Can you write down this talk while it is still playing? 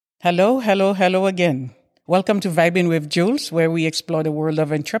Hello, hello, hello again. Welcome to Vibing with Julzz, where we explore the world of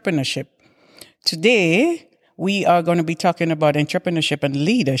entrepreneurship. Today, we are going to be talking about entrepreneurship and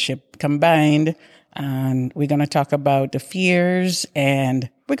leadership combined, and we're going to talk about the fears, and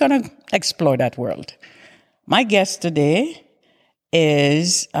we're going to explore that world. My guest today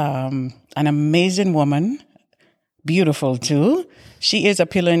is an amazing woman, beautiful too. She is a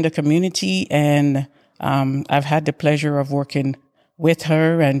pillar in the community, and I've had the pleasure of working with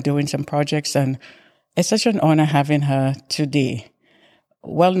her and doing some projects, and it's such an honor having her today.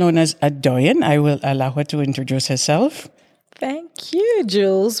 Well known as Adedoyin, I will allow her to introduce herself. Thank you,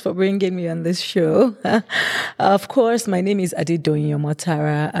 Julzz, for bringing me on this show. Of course, my name is Adedoyin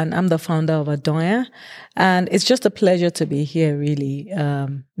Omotara, and I'm the founder of Adoniaa. And it's just a pleasure to be here, really.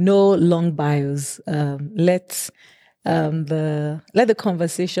 No long bios. Let the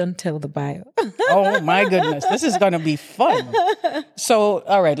conversation tell the bio. Oh, my goodness. This is going to be fun. So,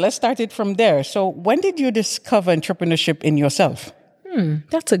 all right, let's start it from there. So when did you discover entrepreneurship in yourself?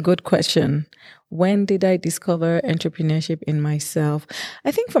 That's a good question. When did I discover entrepreneurship in myself?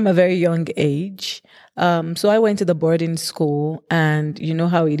 I think from a very young age. So I went to the boarding school, and you know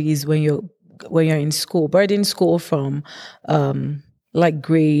how it is when you're in school. Boarding school from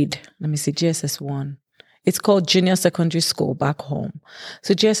GSS1. It's called junior secondary school back home.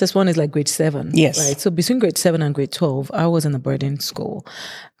 So GSS1 is like grade 7. Yes. Right. So between grade 7 and grade 12, I was in a boarding school,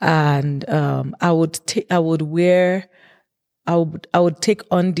 and I would take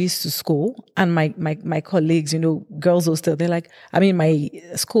undies to school, and my colleagues, girls hostel, my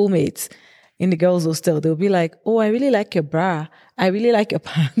schoolmates in the girls hostel, they'll be like, "Oh, I really like your bra. I really like your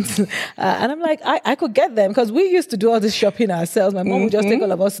pants." And I'm like, I could get them, because we used to do all this shopping ourselves. My mom would just take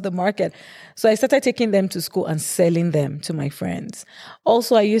all of us to the market. So I started taking them to school and selling them to my friends.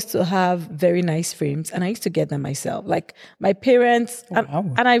 Also, I used to have very nice frames, and I used to get them myself. Like my parents,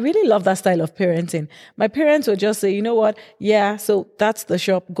 Wow. and I really love that style of parenting. My parents would just say, "You know what? Yeah, so that's the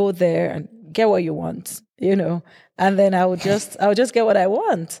shop. Go there and get what you want." And then I would just get what I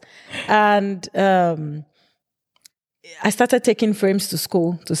want. And I started taking frames to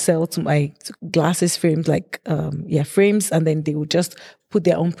school to sell to my glasses frames, frames, and then they would just put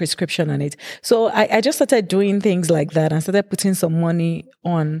their own prescription on it. So I just started doing things like that, and started putting some money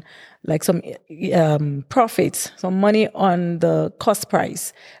on, like some profits, some money on the cost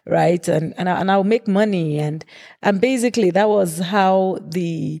price, right? And I'll make money, and basically that was how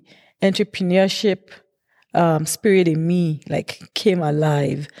the entrepreneurship spirit in me came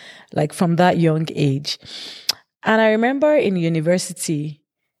alive, from that young age. And I remember in university,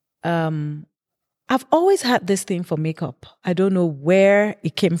 I've always had this thing for makeup. I don't know where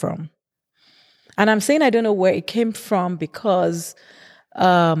it came from. And I'm saying I don't know where it came from because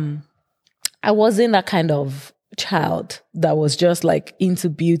I wasn't that kind of child that was just into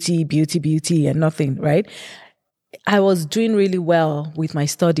beauty and nothing, right? I was doing really well with my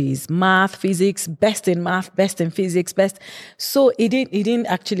studies, math, physics, best in math, best in physics, best. So it didn't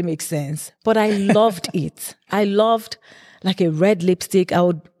actually make sense, but I loved it. I loved a red lipstick. I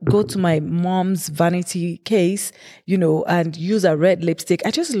would go to my mom's vanity case, and use a red lipstick.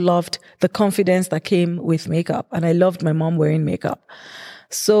 I just loved the confidence that came with makeup, and I loved my mom wearing makeup.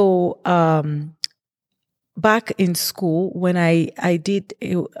 So, back in school, when I did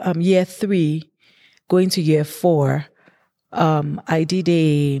year 3, going to year 4,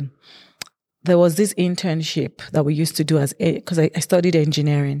 there was this internship that we used to do because I studied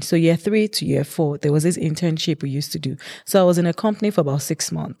engineering. So year 3 to year 4, there was this internship we used to do. So I was in a company for about 6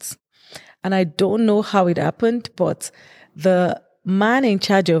 months. And I don't know how it happened, but the man in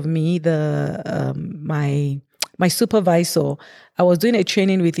charge of me, my supervisor, I was doing a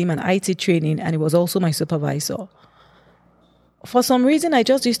training with him, an IT training, and he was also my supervisor. For some reason, I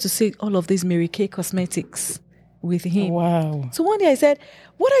just used to see all of these Mary Kay cosmetics with him. Wow. So one day I said,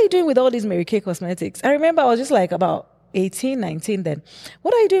 "What are you doing with all these Mary Kay cosmetics?" I remember I was just about 18, 19 then.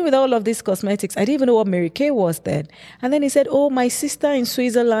 "What are you doing with all of these cosmetics?" I didn't even know what Mary Kay was then. And then he said, "Oh, my sister in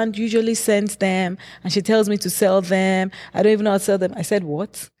Switzerland usually sends them, and she tells me to sell them. I don't even know how to sell them." I said,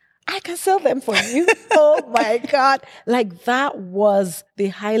 "What? I can sell them for you?" Oh my God. That was the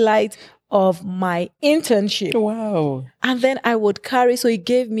highlight of my internship. Wow. And then I would carry, so he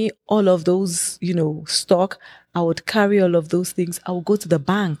gave me all of those, stock. I would carry all of those things. I would go to the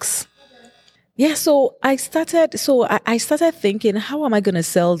banks. Yeah, so I started thinking, how am I going to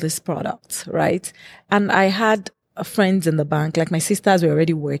sell this product, right? And I had friends in the bank. Like my sisters were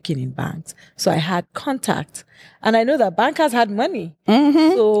already working in banks. So I had contact. And I know that bankers had money.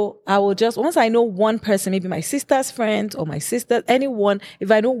 So I will just, once I know one person, maybe my sister's friend or my sister, anyone,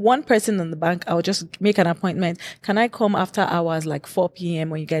 if I know one person in the bank, I'll just make an appointment. Can I come after hours, like 4 p.m.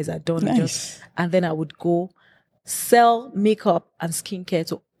 when you guys are done? Nice. And then I would go sell makeup and skincare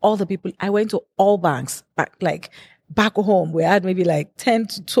to all the people. I went to all banks, back home. We had maybe like 10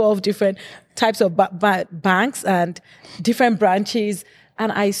 to 12 different types of banks and different branches.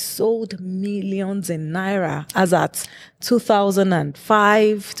 And I sold millions in Naira as at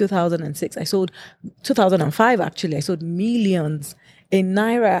 2005, 2006. I sold 2005, actually. I sold millions in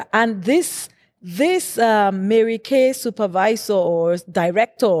Naira. And this Mary Kay supervisor or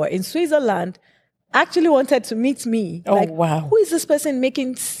director in Switzerland actually wanted to meet me. Oh, wow. Who is this person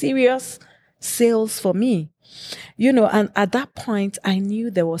making serious sales for me? And at that point, I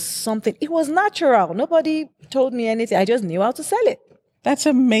knew there was something. It was natural. Nobody told me anything. I just knew how to sell it. That's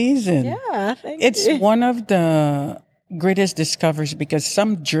amazing. Yeah, it's one of the greatest discoveries, because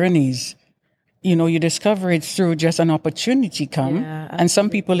some journeys, you discover it through just an opportunity come, and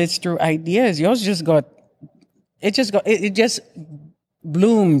some people it's through ideas. Yours just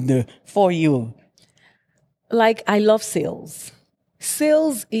bloomed for you. Like, I love sales.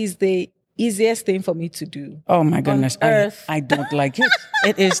 Sales is the easiest thing for me to do. Oh my goodness. I don't like it.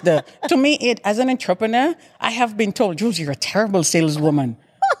 It is to me, as an entrepreneur, I have been told, Julzz, you're a terrible saleswoman.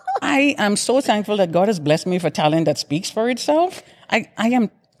 I am so thankful that God has blessed me with a talent that speaks for itself. I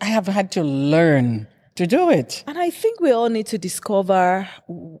have had to learn to do it. And I think we all need to discover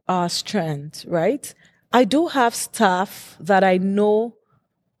our strength, right? I do have staff that I know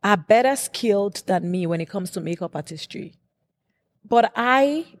are better skilled than me when it comes to makeup artistry. But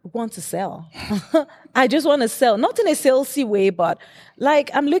I want to sell. I just want to sell, not in a salesy way, but like,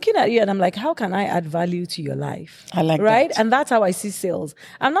 I'm looking at you and I'm like, how can I add value to your life? I like right? that. And that's how I see sales.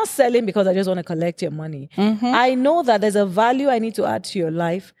 I'm not selling because I just want to collect your money. I know that there's a value I need to add to your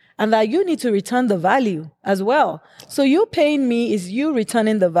life and that you need to return the value as well. So you paying me is you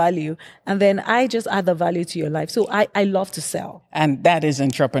returning the value, and then I just add the value to your life. So I love to sell. And that is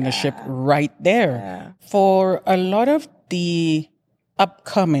entrepreneurship right there. Yeah. For a lot of the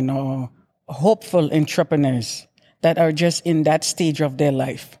upcoming or hopeful entrepreneurs that are just in that stage of their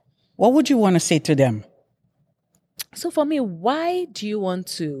life, what would you want to say to them? So for me, why do you want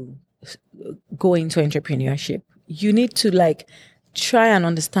to go into entrepreneurship? You need to try and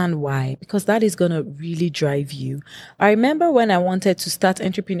understand why, because that is going to really drive you. I remember when I wanted to start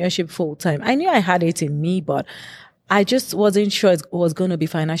entrepreneurship full time, I knew I had it in me, but I just wasn't sure it was going to be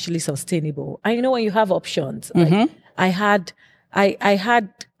financially sustainable. And when you have options, I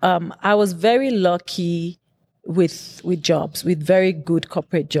was very lucky with jobs, with very good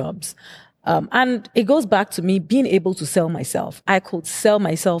corporate jobs. And it goes back to me being able to sell myself. I could sell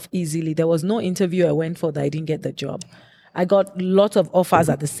myself easily. There was no interview I went for that I didn't get the job. I got lots of offers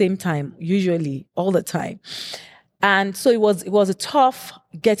at the same time, usually all the time. And so it was a tough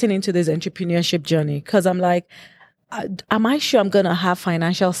getting into this entrepreneurship journey, because I'm like, am I sure I'm going to have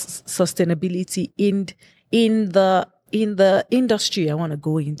financial sustainability in the industry I want to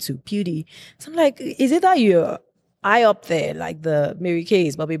go into, beauty? So I'm like, is it that you're high up there, like the Mary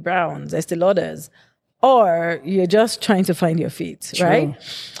Kays, Bobby Browns, Estee Lauders, or you're just trying to find your feet, True. right?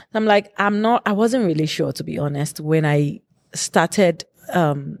 I'm like, I wasn't really sure, to be honest, when I started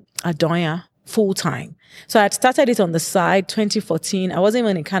Adoniaa full time. So I had started it on the side, 2014. I wasn't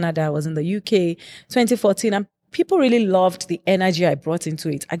even in Canada. I was in the UK, 2014. And people really loved the energy I brought into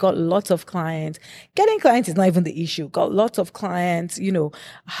it. I got lots of clients. Getting clients is not even the issue. Got lots of clients,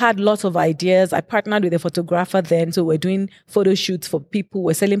 had lots of ideas. I partnered with a photographer then. So we're doing photo shoots for people.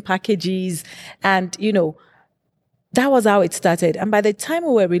 We're selling packages. And, that was how it started. And by the time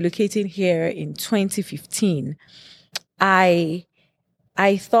we were relocating here in 2015, I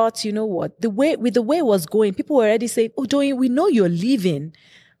thought, you know what, the way it was going, people were already saying, oh, Adedoyin, we know you're leaving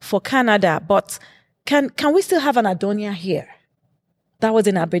for Canada, but can we still have an Adoniaa here? That was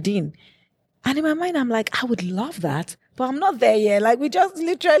in Aberdeen. And in my mind, I'm like, I would love that, but I'm not there yet. Like, I just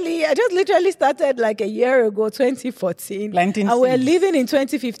literally started like a year ago, 2014. Planting and we're seeds. living in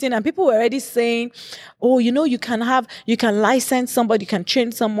 2015, and people were already saying, oh, you can license somebody, you can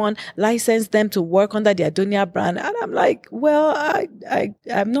train someone, license them to work under the Adoniaa brand. And I'm like, well,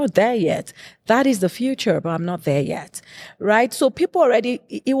 I'm not there yet. That is the future, but I'm not there yet. Right? So people already,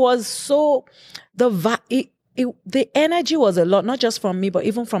 it was so, the energy was a lot, not just from me, but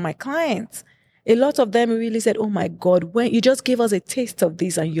even from my clients. A lot of them really said, oh my God, when you just gave us a taste of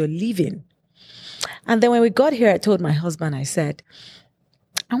this and you're leaving. And then when we got here, I told my husband, I said,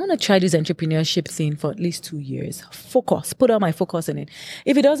 I want to try this entrepreneurship thing for at least 2 years. Focus, put all my focus in it.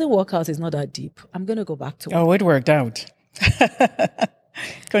 If it doesn't work out, it's not that deep. I'm going to go back to work. Oh, it worked out.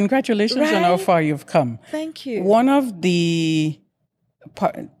 Congratulations on how far you've come. Thank you. One of the,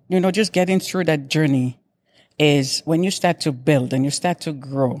 just getting through that journey is when you start to build and you start to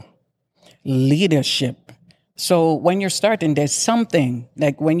grow. Leadership. So when you're starting, there's something,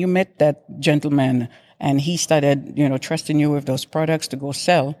 like when you met that gentleman and he started, trusting you with those products to go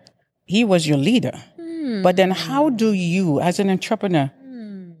sell, he was your leader. But then how do you, as an entrepreneur,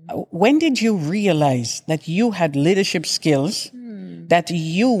 when did you realize that you had leadership skills that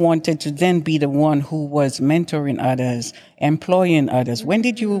you wanted to then be the one who was mentoring others, employing others? When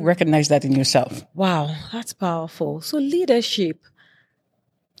did you recognize that in yourself? Wow, that's powerful. So leadership,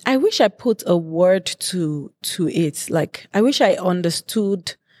 I wish I put a word to it. Like, I wish I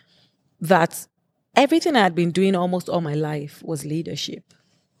understood that everything I had been doing almost all my life was leadership,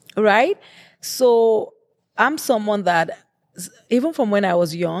 right? So I'm someone that, even from when I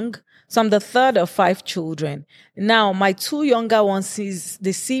was young, so I'm the third of 5 children. Now, my 2 younger ones,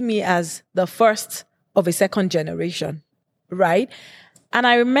 they see me as the first of a second generation, right? And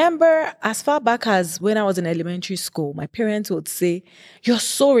I remember as far back as when I was in elementary school, my parents would say, "You're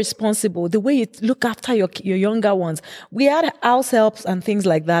so responsible, the way you look after your younger ones." We had house helps and things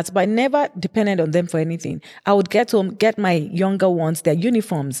like that, but I never depended on them for anything. I would get home, get my younger ones their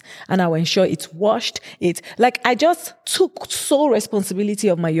uniforms, and I would ensure it's washed. I just took sole responsibility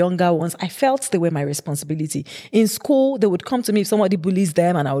of my younger ones. I felt they were my responsibility. In school, they would come to me if somebody bullies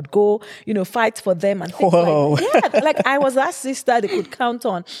them, and I would go, fight for them and things like I was that sister they could count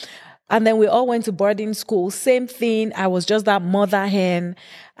on. And then we all went to boarding school. Same thing. I was just that mother hen.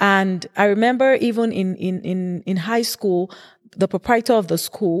 And I remember even in high school, the proprietor of the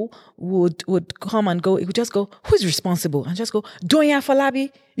school would come and go. He would just go, "Who's responsible?" And just go, "Doyin Afolabi."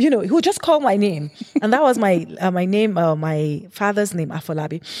 He would just call my name. And that was my name, my father's name,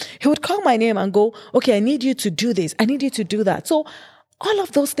 Afolabi. He would call my name and go, "Okay, I need you to do this. I need you to do that." So all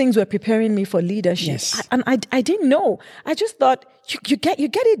of those things were preparing me for leadership. Yes. I didn't know. I just thought, you get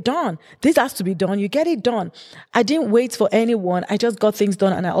it done. This has to be done. You get it done. I didn't wait for anyone. I just got things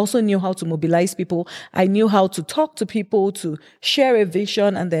done. And I also knew how to mobilize people. I knew how to talk to people, to share a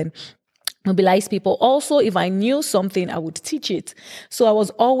vision, and then mobilize people. Also, if I knew something, I would teach it. So I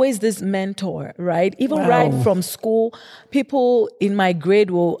was always this mentor, right? Even right from school, people in my grade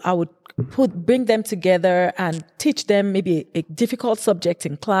I would bring them together and teach them maybe a difficult subject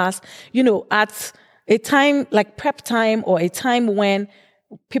in class, at a time like prep time or a time when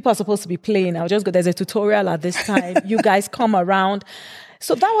people are supposed to be playing. I'll just go, "There's a tutorial at this time. You guys come around."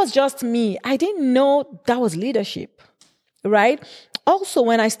 So that was just me. I didn't know that was leadership, right? Also,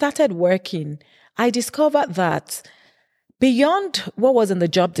 when I started working, I discovered that beyond what was in the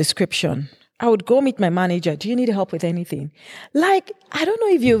job description, I would go meet my manager. "Do you need help with anything?" I don't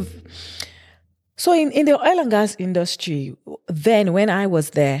know if so in the oil and gas industry, then when I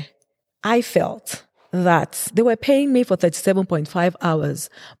was there, I felt that they were paying me for 37.5 hours,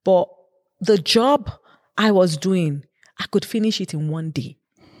 but the job I was doing, I could finish it in 1 day.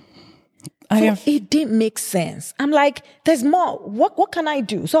 It didn't make sense. I'm like, there's more. What can I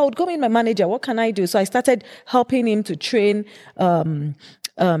do? So I would go meet my manager. What can I do? So I started helping him to train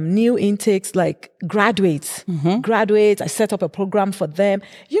new intakes, like graduates. Graduates, I set up a program for them.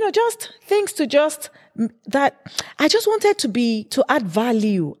 Just things that I just wanted to add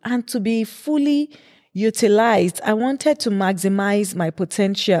value and to be fully utilized. I wanted to maximize my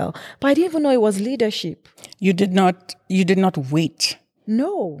potential, but I didn't even know it was leadership. You did not wait.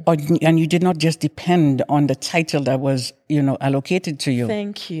 No. And you did not just depend on the title that was, allocated to you.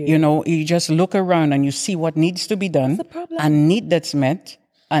 Thank you. You just look around and you see what needs to be done and need that's met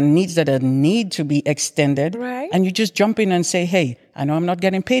and needs that need to be extended. Right. And you just jump in and say, "Hey, I know I'm not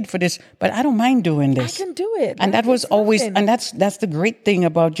getting paid for this, but I don't mind doing this. I can do it." And that was always, and that's the great thing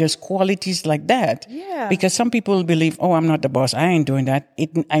about just qualities like that. Yeah. Because some people believe, "Oh, I'm not the boss. I ain't doing that."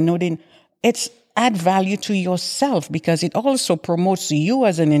 It's add value to yourself because it also promotes you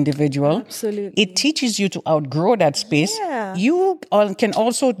as an individual. Absolutely. It teaches you to outgrow that space. Yeah. You can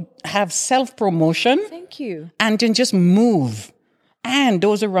also have self-promotion. Thank you. And then just move. And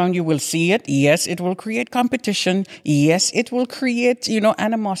those around you will see it. Yes, it will create competition. Yes, it will create,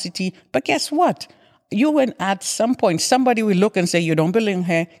 animosity. But guess what? You will at some point, somebody will look and say, "You don't belong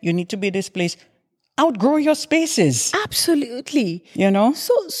here. You need to be this place." Outgrow your spaces. Absolutely.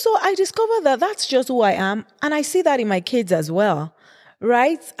 So I discovered that that's just who I am. And I see that in my kids as well,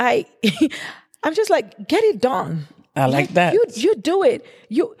 right? I'm just like, get it done. I like that. You do it.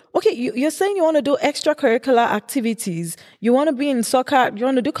 You're saying you want to do extracurricular activities. You want to be in soccer. You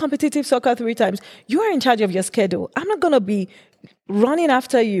want to do competitive soccer 3 times. You are in charge of your schedule. I'm not going to be running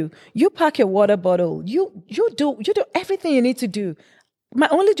after you. You pack your water bottle. You do everything you need to do. My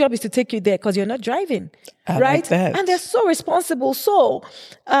only job is to take you there because you're not driving, I right? like that. And they're so responsible. So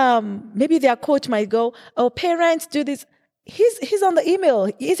maybe their coach might go, "Oh, parents do this." He's on the email.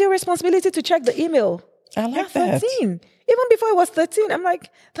 It's your responsibility to check the email. I like You're that. 13. Even before I was 13, I'm like,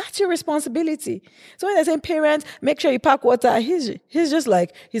 that's your responsibility. So when they're saying, parents, make sure you pack water, he's just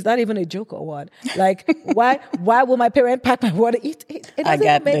like, is that even a joke or what? Like, why will my parent pack my water? It doesn't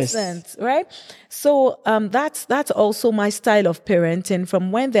even make sense, right? So that's also my style of parenting.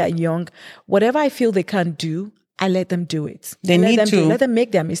 From when they're young, whatever I feel they can do, I let them do it. Let them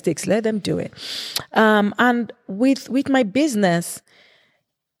make their mistakes. Let them do it. And with my business,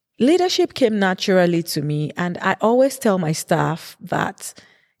 leadership came naturally to me, and I always tell my staff that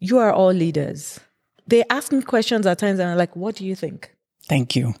you are all leaders. They ask me questions at times, and I'm like, "What do you think?"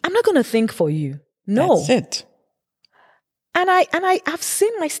 Thank you. I'm not going to think for you. No, that's it. And I've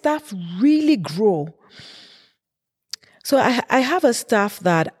seen my staff really grow. So I have a staff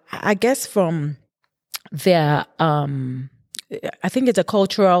that I guess from their I think it's a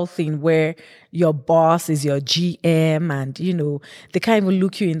cultural thing where your boss is your GM and, they can't even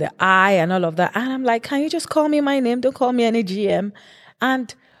look you in the eye and all of that. And I'm like, can you just call me my name? Don't call me any GM.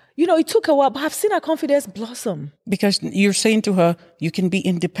 And, it took a while, but I've seen her confidence blossom. Because you're saying to her, you can be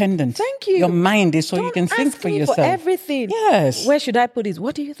independent. Thank you. Your mind is so Don't you can think for yourself. For everything. Yes. Where should I put it?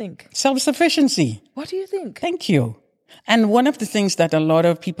 What do you think? Self-sufficiency. What do you think? Thank you. And one of the things that a lot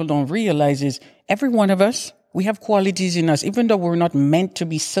of people don't realize is every one of us, we have qualities in us, even though we're not meant to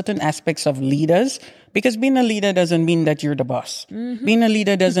be certain aspects of leaders, because being a leader doesn't mean that you're the boss. Mm-hmm. Being a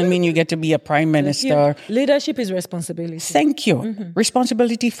leader doesn't mean you get to be a prime minister. Leadership is responsibility. Thank you. Mm-hmm.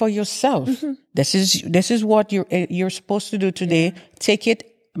 Responsibility for yourself. Mm-hmm. This is what you're supposed to do today. Yeah. Take it,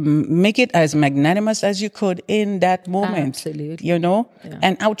 make it as magnanimous as you could in that moment. Absolutely. Yeah.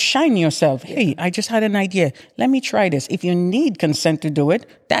 And outshine yourself. Yeah. Hey, I just had an idea. Let me try this. If you need consent to do it,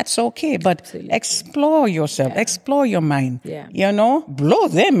 that's okay. But explore yourself, explore your mind. Yeah. Blow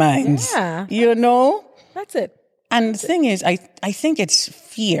their minds. Yeah. That's it. And the thing is, I think it's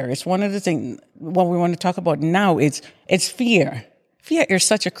fear. It's one of the things, what we want to talk about now, it's fear. Fear is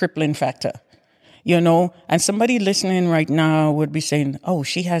such a crippling factor. And somebody listening right now would be saying, "Oh,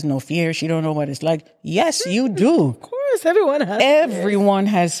 she has no fear. She don't know what it's like." Yes, you do. Of course, everyone has Everyone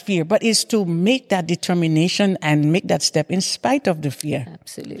has fear, but it's to make that determination and make that step in spite of the fear.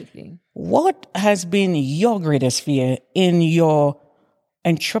 Absolutely. What has been your greatest fear in your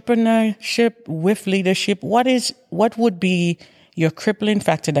entrepreneurship with leadership? What would be your crippling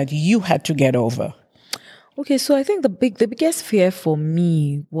factor that you had to get over? Okay, so I think the biggest fear for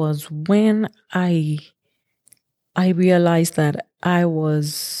me was when I realized that I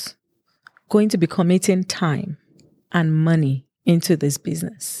was going to be committing time and money into this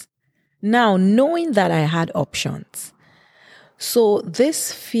business. Now, knowing that I had options. So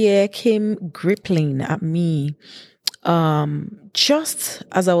this fear came gripping at me just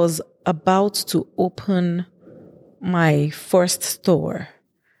as I was about to open my first store.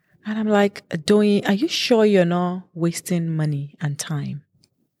 And I'm like, Adedoyin, are you sure you're not wasting money and time?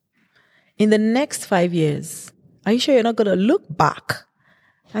 In the next 5 years, are you sure you're not going to look back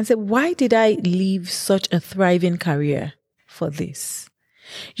and say, why did I leave such a thriving career for this?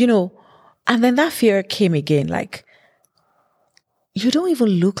 And then that fear came again, like, you don't even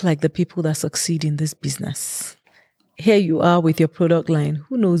look like the people that succeed in this business. Here you are with your product line.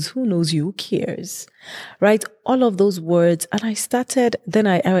 Who knows you? Who cares? Right? All of those words. And I started, then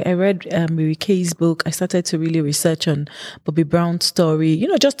I read Mary Kay's book. I started to really research on Bobby Brown's story,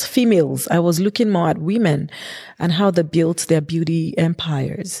 just females. I was looking more at women and how they built their beauty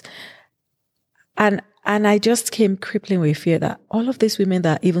empires. And I just came crippling with fear that all of these women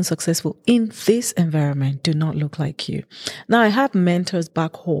that are even successful in this environment do not look like you. Now I have mentors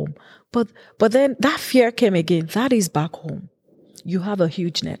back home, but then that fear came again. That is back home. You have a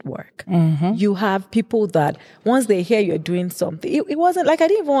huge network. Mm-hmm. You have people that once they hear you're doing something, it wasn't like I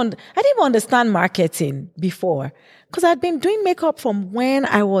didn't even understand marketing before because I'd been doing makeup from when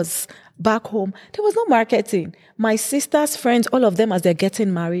I was back home. There was no marketing. My sister's friends, all of them, as they're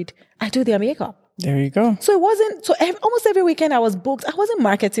getting married, I do their makeup. There you go. So it wasn't, almost every weekend I was booked. I wasn't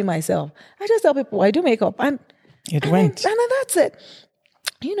marketing myself. I just tell people I do makeup and it went. And then that's it.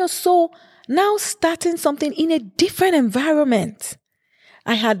 So now starting something in a different environment.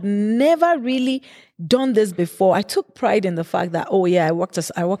 I had never really done this before. I took pride in the fact that, oh yeah, I worked at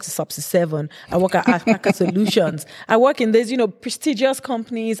Subsea 7. I work at Packer Solutions. I work in these, prestigious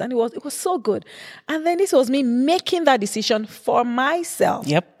companies, and it was so good. And then this was me making that decision for myself.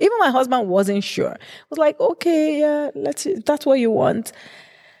 Yep. Even my husband wasn't sure. I was like, okay, yeah, that's what you want.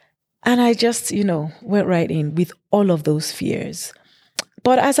 And I just, went right in with all of those fears.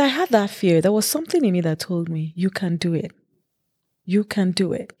 But as I had that fear, there was something in me that told me, you can do it. You can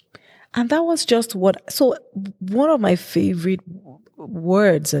do it. And that was just so one of my favorite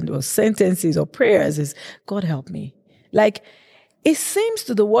words or sentences or prayers is, God help me. Like, it seems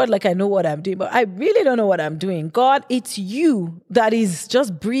to the world like I know what I'm doing, but I really don't know what I'm doing. God, it's you that is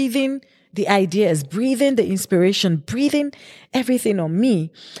just breathing the ideas, breathing the inspiration, breathing everything on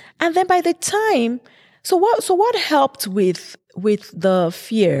me. And then by the time, so what helped with the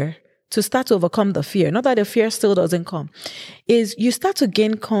fear, to start to overcome the fear, not that the fear still doesn't come, is you start to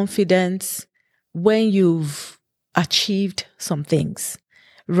gain confidence when you've achieved some things,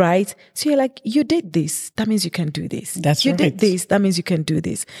 right? So you're like, you did this, that means you can do this. You did this, that means you can do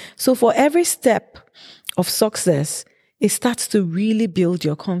this. So for every step of success, it starts to really build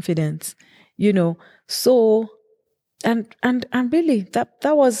your confidence, So, and really, that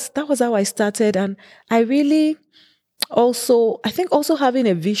was how I started, and I really. I think also having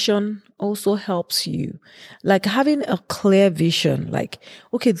a vision also helps you. Like having a clear vision, like,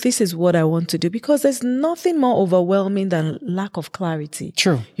 okay, this is what I want to do, because there's nothing more overwhelming than lack of clarity.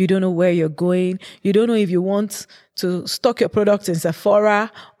 True. You don't know where you're going. You don't know if you want to stock your products in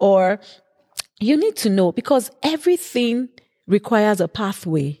Sephora, or you need to know, because everything requires a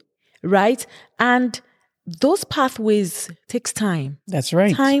pathway, right? And those pathways takes time. That's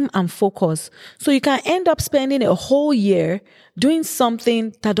right. Time and focus. So you can end up spending a whole year doing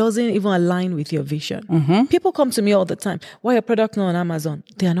something that doesn't even align with your vision. Mm-hmm. People come to me all the time. Why are your products not on Amazon?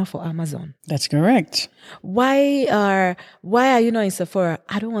 They are not for Amazon. That's correct. Why are you not in Sephora?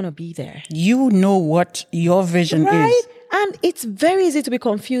 I don't want to be there. You know what your vision is. And it's very easy to be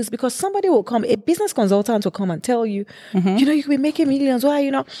confused, because somebody will come, a business consultant will come and tell you, you could be making millions.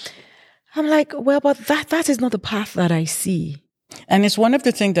 Why, I'm like, well, but that is not the path that I see. And it's one of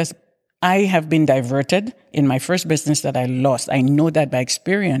the things that I have been diverted in my first business that I lost. I know that by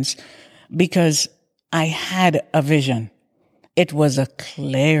experience, because I had a vision. It was a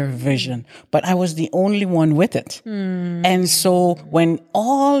clear vision, but I was the only one with it. And so when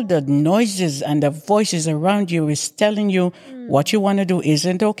all the noises and the voices around you is telling you what you want to do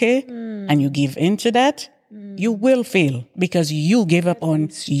isn't okay, and you give into that, you will fail, because you gave up on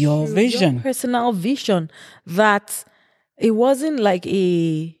your vision. Your personal vision, that it wasn't like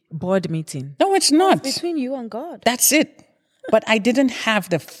a board meeting. No, it's not. It's between you and God. That's it. But I didn't have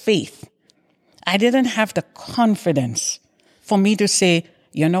the faith. I didn't have the confidence for me to say,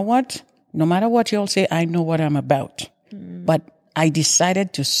 you know what? No matter what y'all say, I know what I'm about. But I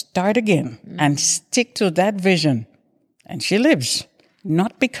decided to start again and stick to that vision. And she lives.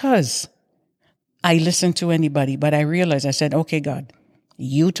 Not because I listened to anybody, but I realized, I said, okay, God,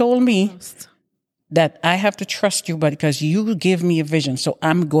 you told me that I have to trust you, but because you gave me a vision. So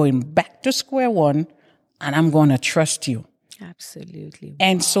I'm going back to square one, and I'm going to trust you. Absolutely.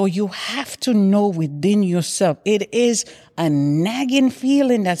 And so you have to know within yourself, it is a nagging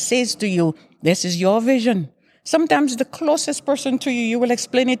feeling that says to you, this is your vision. Sometimes the closest person to you, you will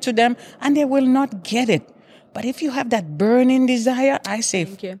explain it to them and they will not get it. But if you have that burning desire, I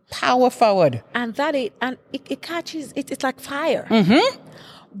say power forward. And it catches, it's like fire. Mm-hmm.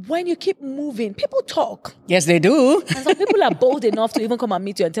 When you keep moving, people talk. Yes, they do. And some people are bold enough to even come and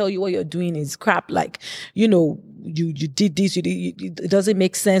meet you and tell you what you're doing is crap. Like, you did this, it doesn't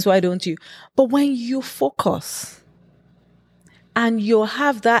make sense. Why don't you? But when you focus and you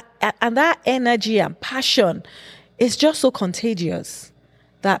have that, and that energy and passion, it's just so contagious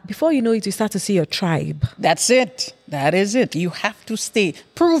that before you know it, you start to see your tribe. That's it. That is it. You have to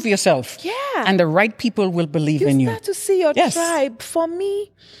prove yourself. Yeah. And the right people will believe in you. You start to see your tribe. For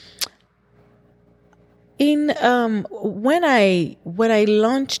me, when I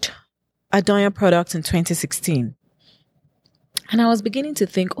launched Adoniaa products in 2016, and I was beginning to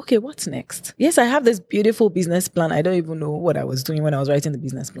think, okay, what's next? Yes, I have this beautiful business plan. I don't even know what I was doing when I was writing the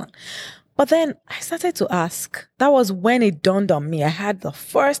business plan. But then I started to ask. That was when it dawned on me. I had the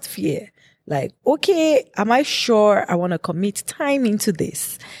first fear. Like, okay, am I sure I want to commit time into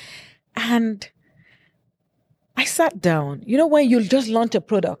this? And I sat down. You know, when you just launch a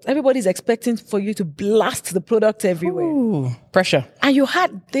product, everybody's expecting for you to blast the product everywhere. Ooh, pressure. And you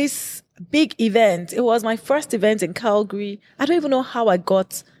had this big event. It was my first event in Calgary. I don't even know how I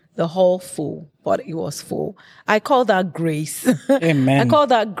got the hall full, but it was full. I call that grace. Amen. I call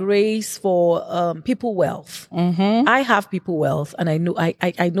that grace for people wealth. I have people wealth, and I know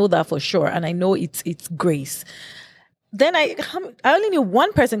I know that for sure, and I know it's grace. Then I only knew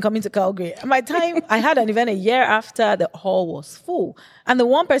one person coming to Calgary. And by the time I had an event a year after, the hall was full. And the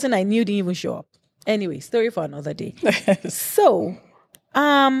one person I knew didn't even show up. Anyway, story for another day. So,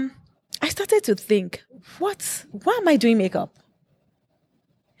 I started to think, why am I doing makeup?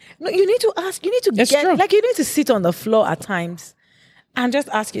 No, you need to ask, you need to you need to sit on the floor at times and just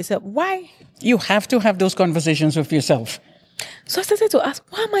ask yourself, why? You have to have those conversations with yourself. So I started to ask,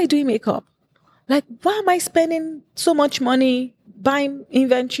 why am I doing makeup? Like, why am I spending so much money buying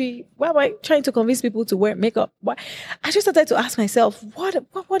inventory? Why am I trying to convince people to wear makeup? Why? I just started to ask myself,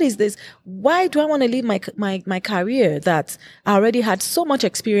 what is this? Why do I want to leave my career that I already had so much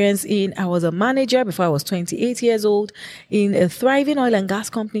experience in? I was a manager before I was 28 years old in a thriving oil and gas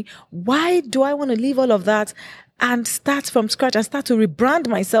company. Why do I want to leave all of that and start from scratch and start to rebrand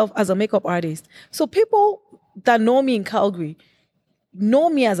myself as a makeup artist? So people that know me in Calgary know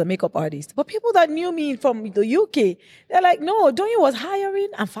me as a makeup artist. But people that knew me from the UK, they're like, no, Adoyin was hiring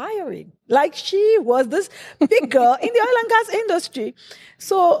and firing. Like, she was this big girl in the oil and gas industry.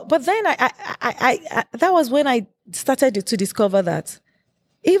 So, but then I that was when I started to discover that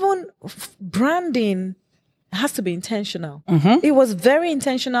even branding has to be intentional. It was very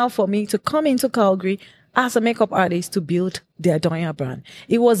intentional for me to come into Calgary as a makeup artist to build the Adoniaa brand.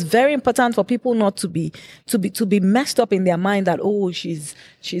 It was very important for people not to be messed up in their mind that, oh, she's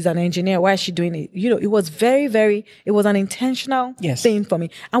an engineer. Why is she doing it? You know, it was it was an intentional thing for me.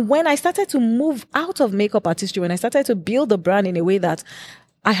 And when I started to move out of makeup artistry, when I started to build the brand in a way that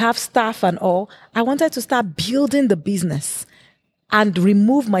I have staff and all, I wanted to start building the business and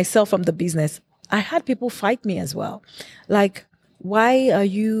remove myself from the business. I had people fight me as well. Like, why are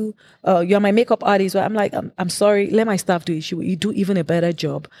you're my makeup artist? Well, I'm like, I'm sorry, let my staff do it. You do even a better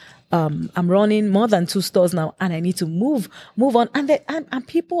job. I'm running more than 2 stores now, and I need to move on. And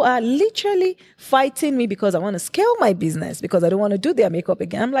people are literally fighting me because I want to scale my business, because I don't want to do their makeup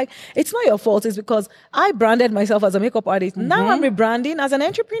again. I'm like, it's not your fault. It's because I branded myself as a makeup artist. Now I'm rebranding as an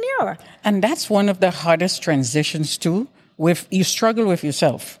entrepreneur. And that's one of the hardest transitions too. You struggle with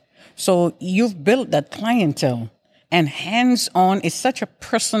yourself. So you've built that clientele. And hands-on is such a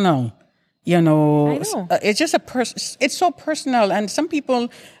personal, I know. It's just it's so personal. And some people,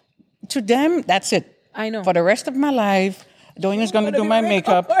 to them, that's it. I know. For the rest of my life, Adoyin is going to do my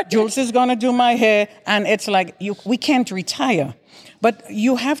makeup. Julzz is going to do my hair. And it's like, we can't retire. But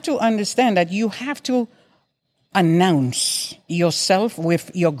you have to understand that you have to announce yourself with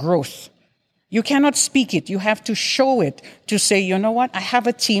your growth. You cannot speak it. You have to show it, to say, you know what? I have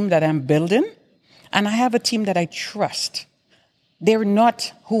a team that I'm building. And I have a team that I trust. They're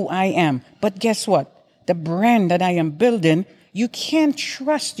not who I am. But guess what? The brand that I am building, you can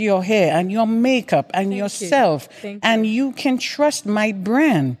trust your hair and your makeup and yourself. And you can trust my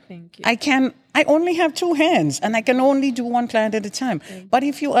brand. Thank you. I only have 2 hands and I can only do 1 client at a time. But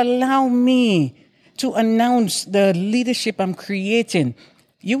if you allow me to announce the leadership I'm creating,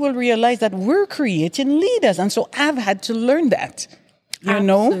 you will realize that we're creating leaders. And so I've had to learn that. You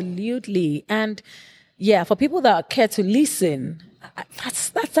know? Absolutely. And yeah, for people that care to listen,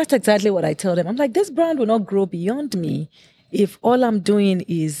 that's exactly what I tell them. I'm like, this brand will not grow beyond me if all I'm doing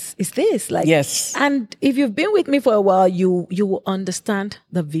is this. Like, yes. And if you've been with me for a while, you will understand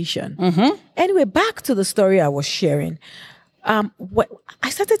the vision. Anyway, back to the story I was sharing.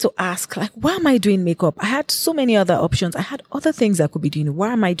 I started to ask, like, why am I doing makeup? I had so many other options. I had other things I could be doing.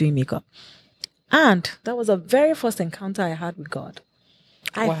 Why am I doing makeup? And that was the very first encounter I had with God.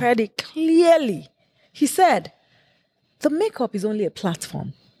 I heard it clearly. He said, the makeup is only a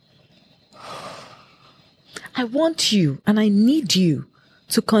platform. I want you and I need you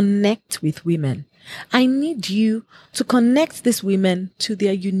to connect with women. I need you to connect these women to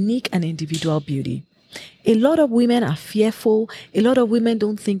their unique and individual beauty. A lot of women are fearful. A lot of women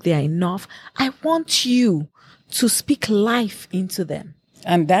don't think they are enough. I want you to speak life into them.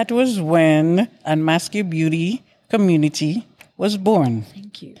 And that was when Adoniaa Beauty community was born.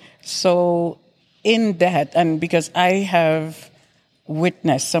 Thank you. So in that, and because I have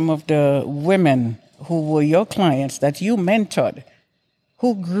witnessed some of the women who were your clients that you mentored,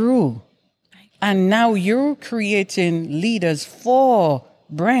 who grew, and now you're creating leaders for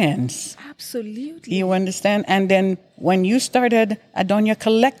brands. Absolutely. You understand? And then when you started Adoniaa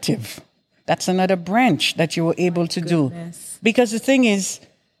Collective, that's another branch that you were able to do. Because the thing is,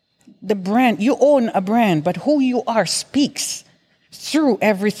 the brand, you own a brand, but who you are speaks through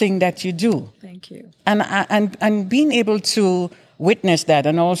everything that you do. Thank you. And being able to witness that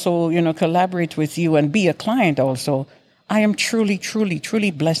and also, collaborate with you and be a client also, I am truly, truly,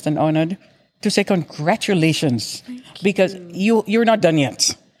 truly blessed and honored to say congratulations. Because you're not done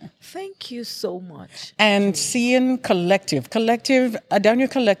yet. Thank you so much. And seeing Collective,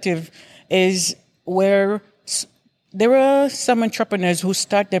 Adoniaa Collective is where there are some entrepreneurs who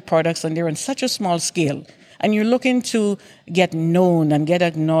start their products and they're on such a small scale. And you're looking to get known and get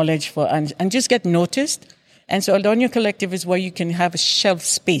acknowledged and just get noticed. And so Adoniaa Collective is where you can have a shelf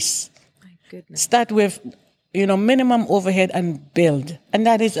space. My goodness. Start with, minimum overhead and build. And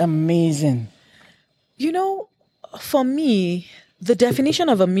that is amazing. For me, the definition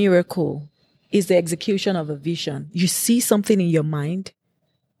of a miracle is the execution of a vision. You see something in your mind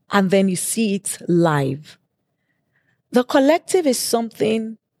and then you see it live. The collective is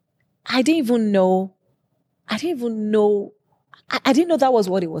something I didn't even know that was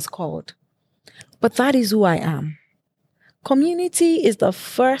what it was called. But that is who I am. Community is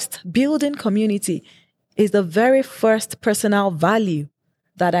building community is the very first personal value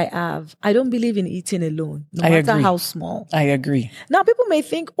that I have. I don't believe in eating alone, no matter how small. I agree. Now, people may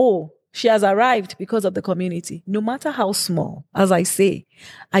think, she has arrived because of the community. No matter how small, as I say,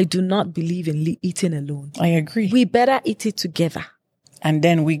 I do not believe in eating alone. I agree. We better eat it together. And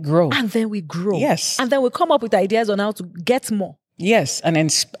then we grow. Yes. And then we come up with ideas on how to get more. Yes,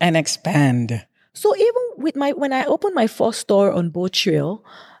 and expand. So even with when I opened my first store on Boat Trail,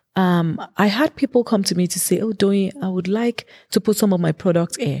 I had people come to me to say, Doyin, I would like to put some of my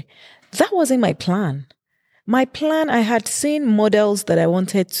products here. That wasn't my plan. My plan, I had seen models that I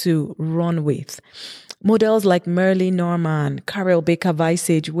wanted to run with. Models like Merlin Norman, Carol Baker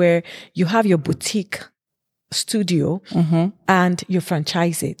Visage, where you have your boutique studio and you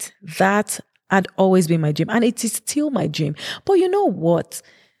franchise it. That had always been my dream. And it is still my dream. But you know what?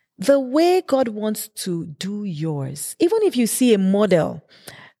 The way God wants to do yours, even if you see a model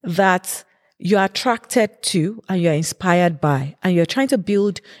that you're attracted to and you're inspired by, and you're trying to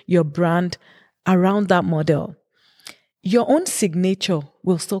build your brand around that model, your own signature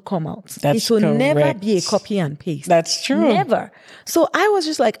will still come out. It will never be a copy and paste. That's true. Never. So I was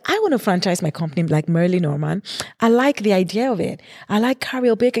just like, I want to franchise my company like Merlin Norman. I like the idea of it. I like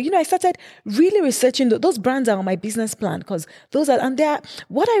Carol Baker. I started really researching those brands are on my business plan because those are, and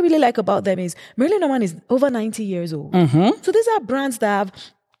what I really like about them is Merlin Norman is over 90 years old. So these are brands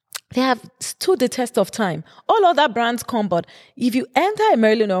that they have stood the test of time. All other brands come, but if you enter a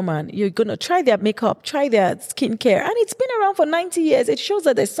Merlin Norman, you're going to try their makeup, try their skincare, and it's been around for 90 years. It shows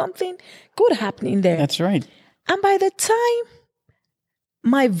that there's something good happening there. That's right. And by the time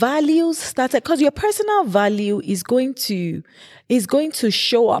my values started, because your personal value is going to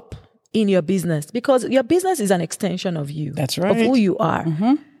show up in your business, because your business is an extension of you. That's right. Of who you are.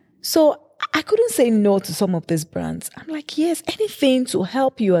 So I couldn't say no to some of these brands. I'm like, yes, anything to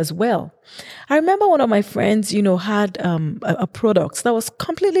help you as well. I remember one of my friends, had a product that was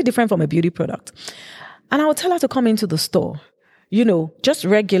completely different from a beauty product. And I would tell her to come into the store, just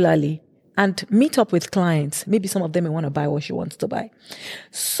regularly and meet up with clients. Maybe some of them may want to buy what she wants to buy.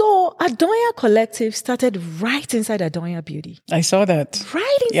 So Adoniaa Collective started right inside Adoniaa Beauty. I saw that.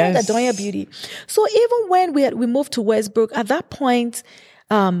 Right inside Adoniaa Beauty. So even when we moved to Westbrook, at that point,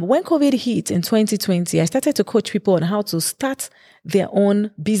 when COVID hit in 2020, I started to coach people on how to start their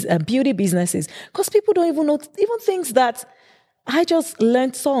own beauty businesses. Because people don't even know, even things that I just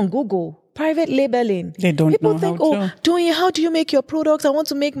saw on Google. Private labeling. They don't people know think, how to. Doyin, how do you make your products? I want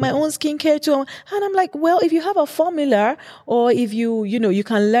to make my own skincare too. And I'm like, well, if you have a formula or if you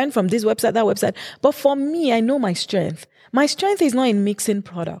can learn from this website, that website. But for me, I know my strength. My strength is not in mixing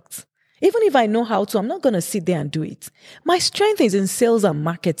products. Even if I know how to, I'm not going to sit there and do it. My strength is in sales and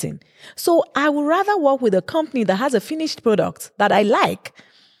marketing. So I would rather work with a company that has a finished product that I like,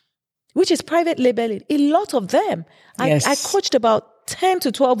 which is private labeling. A lot of them. Yes. I coached about 10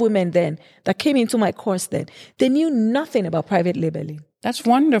 to 12 women then that came into my course then. They knew nothing about private labeling. That's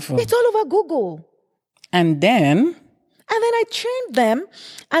wonderful. It's all over Google. And then I trained them.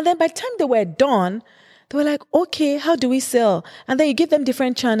 And then by the time they were done, they were like, okay, how do we sell? And then you give them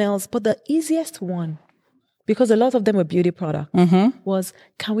different channels. But the easiest one, because a lot of them were beauty products, was,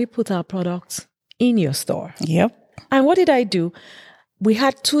 can we put our products in your store? Yep. And what did I do? We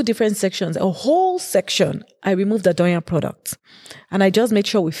had 2 different sections. A whole section, I removed the Adoniaa products. And I just made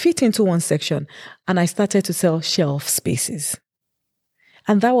sure we fit into one section. And I started to sell shelf spaces.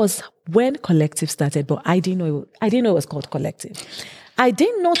 And that was when Collective started. But I didn't know it was called Collective. I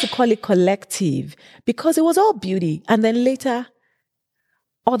didn't know to call it Collective because it was all beauty. And then later,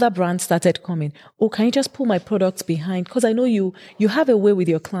 other brands started coming. Oh, can you just pull my products behind? Because I know you have a way with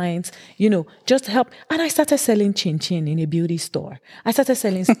your clients, just help. And I started selling chin in a beauty store. I started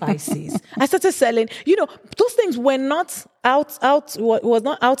selling spices. I started selling, those things were not was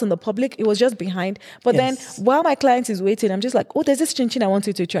not out in the public. It was just behind. But then while my client is waiting, I'm just like, oh, there's this chin I want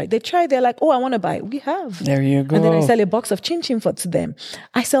you to try. They try, they're like, oh, I want to buy. We have. There you go. And then I sell a box of chin to them.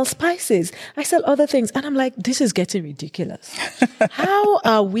 I sell spices. I sell other things. And I'm like, this is getting ridiculous. How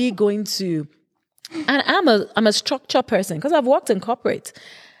are we going to... And I'm a structure person because I've worked in corporate.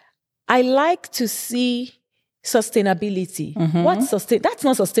 I like to see sustainability. That's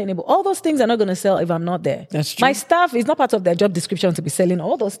not sustainable. All those things are not going to sell if I'm not there. That's true. My staff is not part of their job description to be selling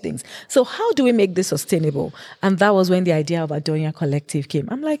all those things. So how do we make this sustainable? And that was when the idea of Adoniaa Collective came.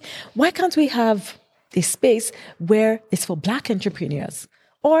 I'm like, why can't we have a space where it's for Black entrepreneurs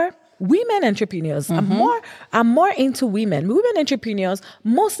or women entrepreneurs? I'm more into women. Women entrepreneurs,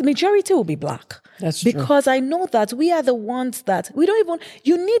 majority will be Black. That's true. Because I know that we are the ones that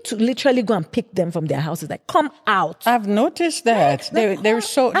you need to literally go and pick them from their houses. Like, come out. I've noticed that.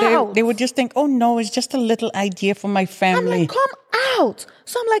 They would just think, oh no, it's just a little idea for my family. I'm like, come out.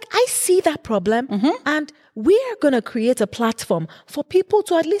 So I'm like, I see that problem. And we are going to create a platform for people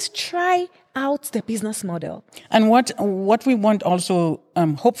to at least try out the business model. And what we want also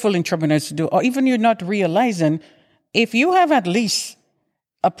hopeful entrepreneurs to do, or even you're not realizing, if you have at least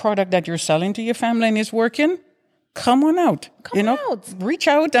a product that you're selling to your family and is working, come on out. Reach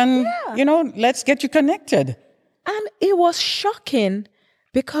out and, let's get you connected. And it was shocking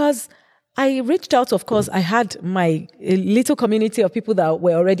because I reached out, of course, I had my little community of people that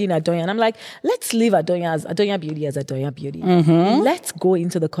were already in Adoniaa. And I'm like, let's leave Adoniaa Beauty as Adoniaa Beauty. Let's go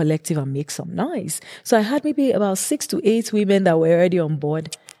into the collective and make some noise. So I had maybe about 6 to 8 women that were already on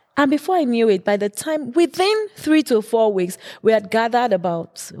board. And before I knew it, by the time, within 3 to 4 weeks, we had gathered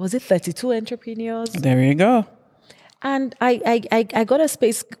about, 32 entrepreneurs? There you go. And I got a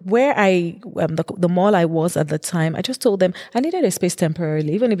space where the mall I was at the time, I just told them I needed a space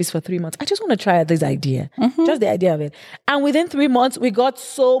temporarily, even if it's for 3 months. I just want to try out this idea, just the idea of it. And within 3 months, we got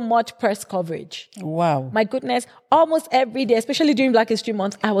so much press coverage. Wow. My goodness, almost every day, especially during Black History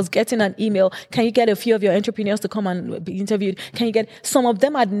Month, I was getting an email. Can you get a few of your entrepreneurs to come and be interviewed? Some of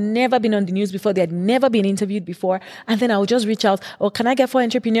them had never been on the news before. They had never been interviewed before. And then I would just reach out. Oh, can I get 4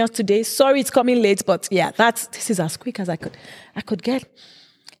 entrepreneurs today? Sorry, it's coming late, but yeah, this is as quick as I could get.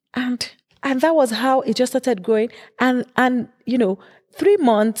 And that was how it just started growing. And 3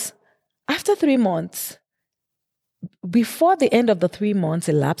 months, after 3 months, before the end of the 3 months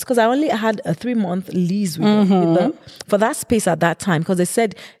elapsed, because I only had a 3-month lease for that space at that time, because they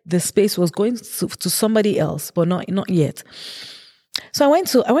said the space was going to somebody else, but not yet. So I went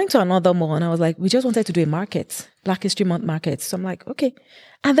to another mall and I was like, we just wanted to do a market, Black History Month market. So I'm like, okay.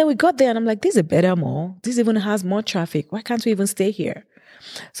 And then we got there and I'm like, this is a better mall. This even has more traffic. Why can't we even stay here?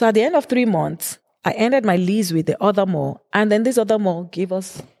 So at the end of 3 months, I ended my lease with the other mall. And then this other mall gave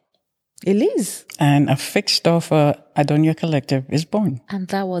us a lease. And a fixed store for Adoniaa Collective is born. And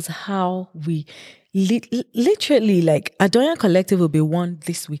that was how we literally, like, Adoniaa Collective will be one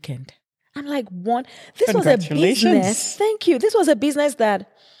this weekend. I'm like, one. This was a business. Thank you. This was a business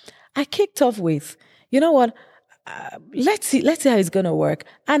that I kicked off with. You know what? Let's see how it's going to work.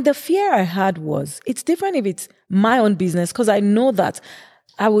 And the fear I had was, it's different if it's my own business, because I know that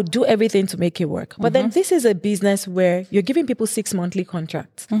I would do everything to make it work. But then this is a business where you're giving people 6 monthly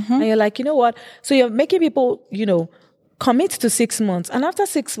contracts. And you're like, you know what? So you're making people, commit to 6 months. And after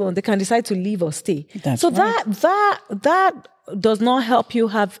 6 months, they can decide to leave or stay. That's right. that does not help you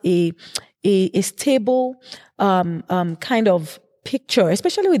have a stable kind of picture,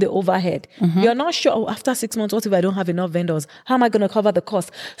 especially with the overhead. You're not sure, after 6 months, what if I don't have enough vendors? How am I going to cover the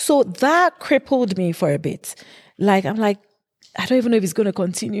cost? So that crippled me for a bit. Like, I'm like, I don't even know if it's going to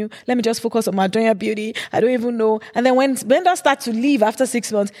continue. Let me just focus on my Adoniaa Beauty. I don't even know. And then when vendors start to leave after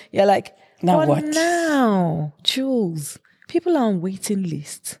 6 months, you're like, now what? Now, Julzz, people are on waiting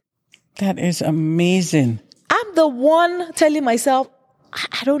list. That is amazing. I'm the one telling myself,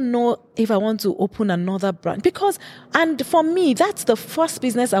 I don't know if I want to open another brand. And for me, that's the first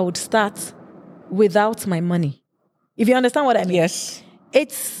business I would start without my money. If you understand what I mean. Yes.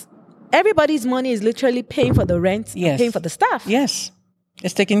 It's everybody's money is literally paying for the rent, and paying for the staff. Yes.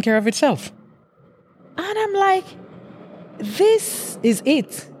 It's taking care of itself. And I'm like, this is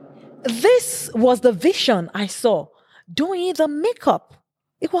it. This was the vision I saw. Doing the makeup.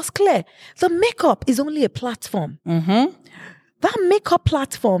 It was clear. The makeup is only a platform. That makeup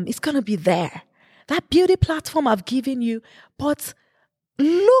platform is going to be there. That beauty platform I've given you. But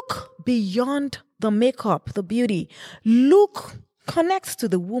look beyond the makeup, the beauty. connects to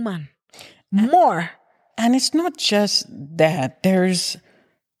the woman more. And it's not just that. There's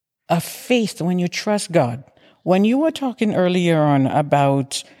a faith when you trust God. When you were talking earlier on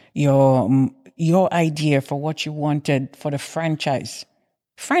about your idea for what you wanted for the franchise.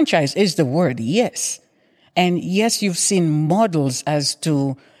 Franchise is the word, yes. And yes, you've seen models as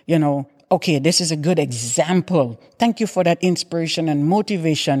to, okay, this is a good example. Thank you for that inspiration and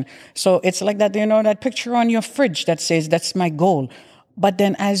motivation. So it's like that, that picture on your fridge that says, that's my goal. But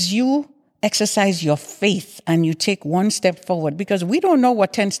then as you exercise your faith and you take one step forward, because we don't know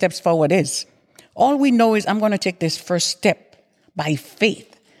what 10 steps forward is. All we know is I'm going to take this first step by faith.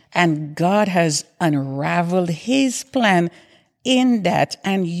 And God has unraveled his plan in that.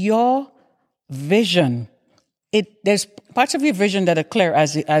 And your vision, there's parts of your vision that are clear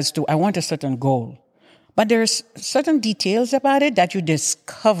as to I want a certain goal. But there's certain details about it that you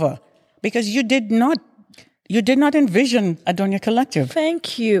discover because you did not envision Adoniaa Collective.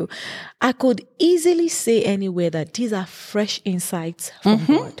 Thank you. I could easily say anywhere that these are fresh insights from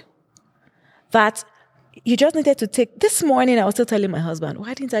God. That you just needed to take. This morning, I was still telling my husband,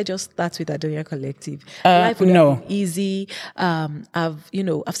 why didn't I just start with Adoniaa Collective? Life would have been easy.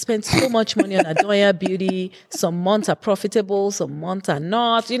 I've spent so much money on Adoniaa Beauty. Some months are profitable, some months are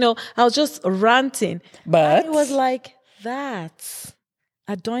not. I was just ranting. But and it was like, that's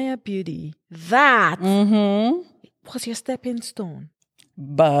Adoniaa Beauty. That was your stepping stone.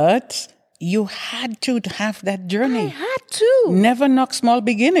 But you had to have that journey. I had to. Never knock small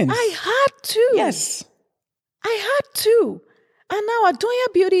beginnings. I had to. Yes. I had to. And now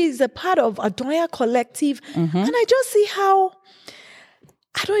Adoniaa Beauty is a part of Adoniaa Collective. And I just see how,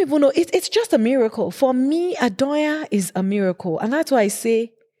 I don't even know, it's just a miracle. For me, Adoniaa is a miracle. And that's why I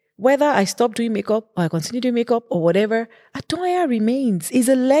say, whether I stop doing makeup or I continue doing makeup or whatever, Adoniaa remains. Is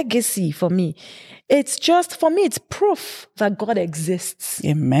a legacy for me. It's just, for me, it's proof that God exists.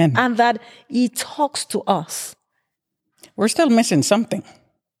 Amen. And that he talks to us. We're still missing something.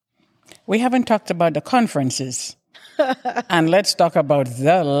 We haven't talked about the conferences. And let's talk about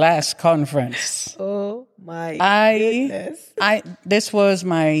the last conference. Oh my goodness. This was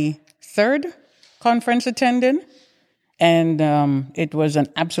my third conference attending. And it was an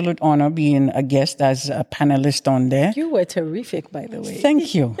absolute honor being a guest as a panelist on there. You were terrific, by the way.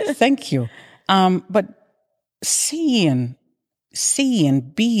 Thank you. Thank you. But seeing,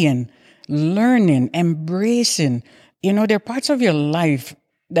 being, learning, embracing, there are parts of your life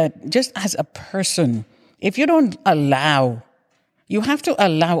that just as a person, if you don't allow, you have to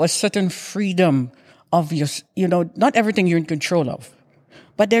allow a certain freedom of your, not everything you're in control of.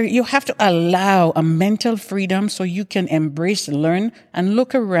 But there, you have to allow a mental freedom so you can embrace, learn, and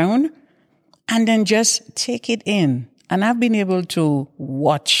look around, and then just take it in. And I've been able to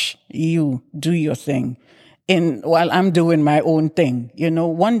watch you do your thing while I'm doing my own thing.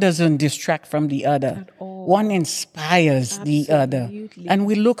 One doesn't distract from the other. One inspires the other. And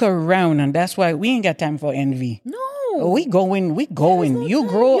we look around, and that's why we ain't got time for envy. No. We going. You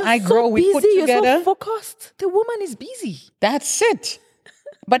grow, You're I grow, so we put busy, together. You're so focused. The woman is busy. That's it.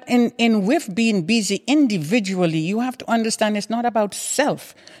 But with being busy individually, you have to understand it's not about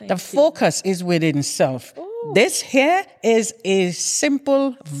self. The focus is within self. Ooh. This here is a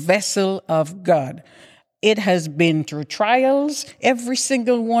simple vessel of God. It has been through trials, every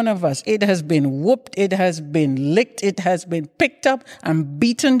single one of us. It has been whooped, it has been licked, it has been picked up and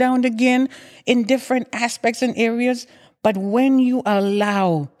beaten down again in different aspects and areas. But when you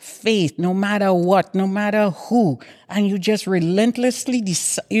allow faith, no matter what, no matter who, and you just relentlessly,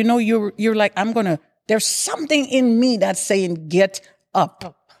 you're like, there's something in me that's saying, get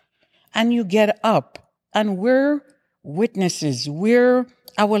up. And you get up. And we're witnesses.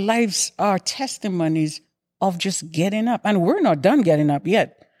 Our lives are testimonies of just getting up. And we're not done getting up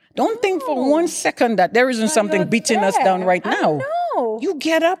yet. Don't think for 1 second that there isn't something beating us down right now. You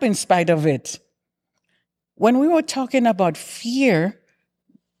get up in spite of it. When we were talking about fear,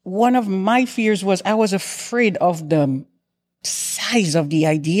 one of my fears was I was afraid of the size of the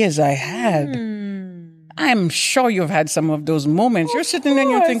ideas I had. I'm sure you've had some of those moments. You're sitting there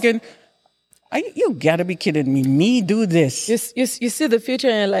and you're thinking, you gotta be kidding me. Me do this. You see the future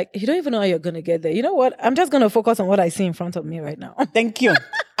and you're like, you don't even know how you're going to get there. You know what? I'm just going to focus on what I see in front of me right now. Thank you.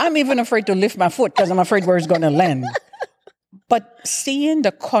 I'm even afraid to lift my foot because I'm afraid where it's going to land. But seeing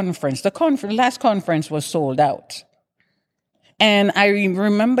the last conference was sold out. And I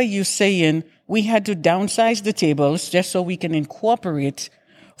remember you saying we had to downsize the tables just so we can incorporate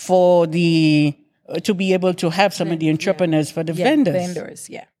to be able to have some of the entrepreneurs for the vendors.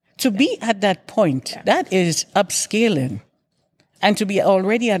 To be at that point, that is upscaling. And to be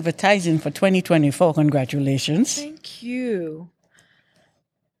already advertising for 2024, congratulations. Thank you.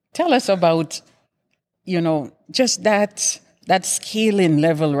 Tell us about, just that scaling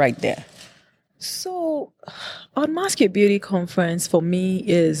level right there. So, Unmask Your Beauty conference for me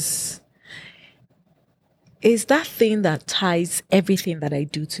is that thing that ties everything that I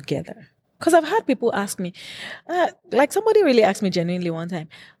do together. Because I've had people ask me, like somebody really asked me genuinely one time,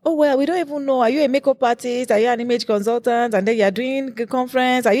 oh, well, we don't even know, are you a makeup artist? Are you an image consultant? And then you're doing a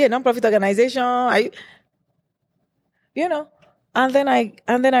conference? Are you a nonprofit organization? Are you, And then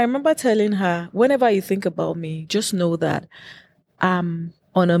I remember telling her, whenever you think about me, just know that I'm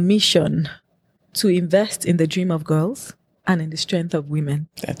on a mission to invest in the dream of girls and in the strength of women.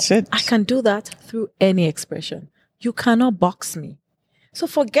 That's it. I can do that through any expression. You cannot box me. So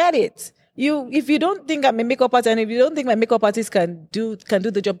forget it. If you don't think I'm a makeup artist, and if you don't think my makeup artist can do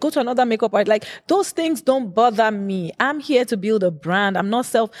the job, go to another makeup artist. Like, those things don't bother me. I'm here to build a brand. I'm not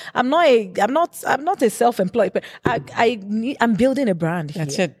a self-employed. I'm building a brand here.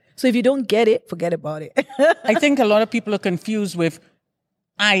 That's it. So if you don't get it, forget about it. I think a lot of people are confused with,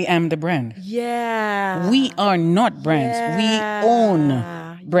 I am the brand. Yeah. We are not brands. Yeah. We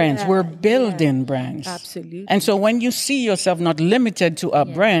own brands. Yeah. We're building brands. Absolutely. And so when you see yourself not limited to a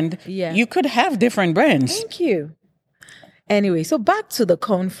brand, you could have different brands. Thank you. Anyway, so back to the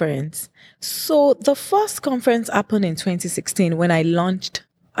conference. So the first conference happened in 2016 when I launched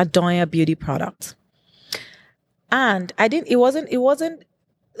Adoniaa Beauty product. And it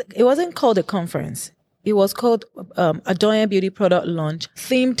wasn't called a conference. It was called Adedoyin Beauty product launch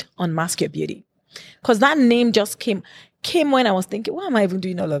themed on Mask Your Beauty. Because that name just came when I was thinking, why am I even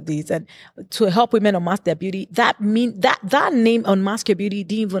doing all of these? And to help women unmask their beauty, that name Unmask Your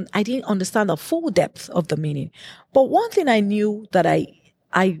Beauty I didn't understand the full depth of the meaning. But one thing I knew that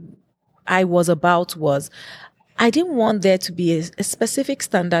I was about was I didn't want there to be a specific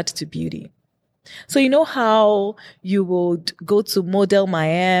standard to beauty. So you know how you would go to Model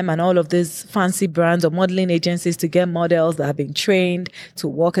Miami and all of these fancy brands or modeling agencies to get models that have been trained to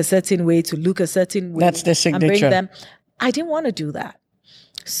walk a certain way, to look a certain way. That's the signature. And bring them. I didn't want to do that.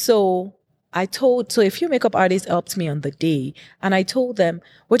 So a few makeup artists helped me on the day, and I told them,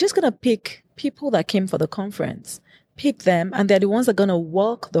 we're just going to pick people that came for the conference. Pick them, and they're the ones that are going to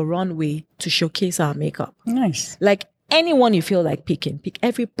walk the runway to showcase our makeup. Nice. Like anyone you feel like picking. Pick.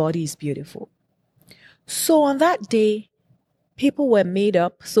 Everybody is beautiful. So on that day, people were made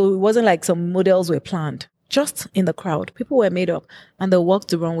up. So it wasn't like some models were planned. Just in the crowd, people were made up and they walked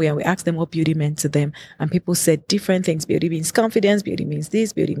the wrong way, and we asked them what beauty meant to them. And people said different things. Beauty means confidence. Beauty means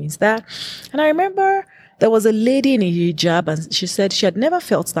this. Beauty means that. And I remember there was a lady in a hijab, and she said she had never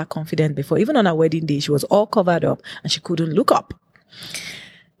felt that confident before. Even on her wedding day, she was all covered up and she couldn't look up.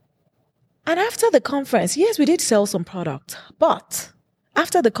 And after the conference, yes, we did sell some product, but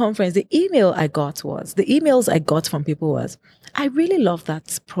after the conference, the emails I got from people was, I really love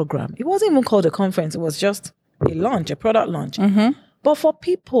that program. It wasn't even called a conference. It was just a product launch. Mm-hmm. But for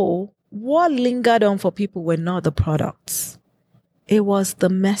people, what lingered on for people were not the products. It was the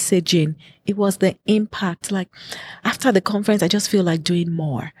messaging. It was the impact. Like, after the conference, I just feel like doing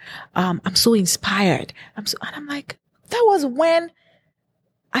more. I'm so inspired. And I'm like, that was when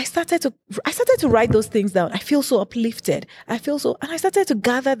I started to write those things down. I feel so uplifted. And I started to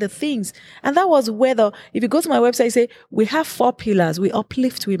gather the things. And that was where if you go to my website, say, we have 4 pillars. We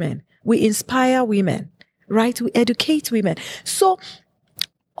uplift women. We inspire women, right? We educate women. So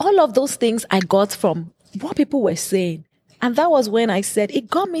all of those things I got from what people were saying. And that was when I said, it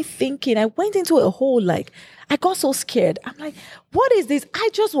got me thinking. I went into a hole, like, I got so scared. I'm like, what is this? I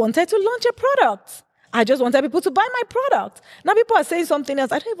just wanted to launch a product. I just wanted people to buy my product. Now people are saying something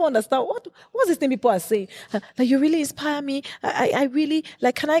else. I don't even understand. What's this thing people are saying? Like, you really inspire me. I really,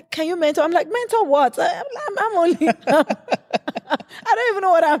 like, can you mentor? I'm like, mentor what? I'm only, I don't even know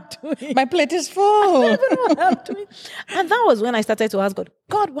what I'm doing. My plate is full. I don't even know what I'm doing. And that was when I started to ask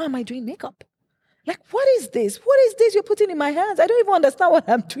God, why am I doing makeup? Like, what is this? What is this you're putting in my hands? I don't even understand what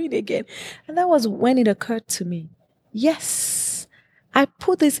I'm doing again. And that was when it occurred to me. Yes, I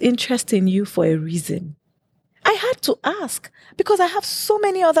put this interest in you for a reason. I had to ask because I have so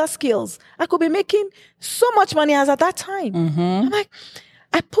many other skills. I could be making so much money as at that time. Mm-hmm. I'm like,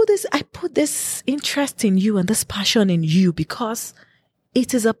 I put this interest in you and this passion in you because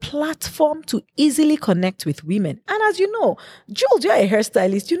it is a platform to easily connect with women. And as you know, Julzz, you're a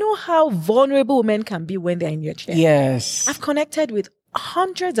hairstylist. You know how vulnerable women can be when they're in your chair. Yes. I've connected with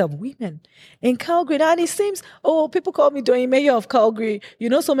hundreds of women in Calgary. And it seems, people call me Doyin, mayor of Calgary. You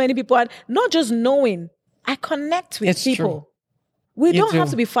know, so many people. And not just knowing, I connect with people. True. We don't have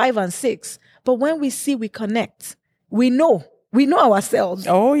to be 5 and 6. But when we see, we connect. We know ourselves.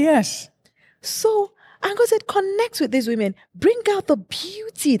 Oh, yes. So And God said, connect with these women. Bring out the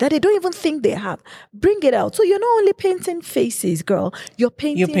beauty that they don't even think they have. Bring it out. So you're not only painting faces, girl. You're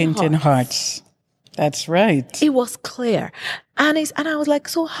painting hearts. That's right. It was clear. And I was like,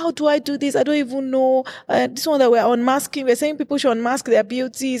 so how do I do this? I don't even know. This one that we're unmasking. We're saying people should unmask their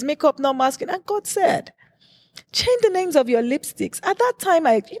beauties, makeup not masking. And God said, change the names of your lipsticks. At that time,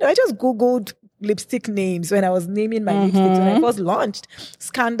 I just Googled lipstick names when I was naming my lipsticks when I first launched.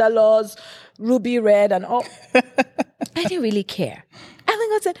 Scandalous, Ruby Red, and all. I didn't really care. And then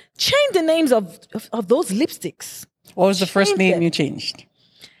God said, change the names of those lipsticks. What was the first name you changed?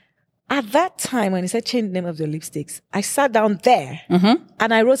 At that time, when he said change the name of your lipsticks, I sat down there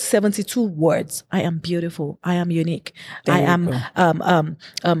and I wrote 72 words. I am beautiful. I am unique. I am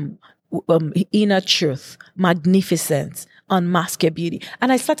inner truth, magnificent, unmask your beauty.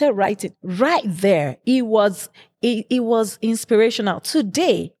 And I started writing right there. It was inspirational.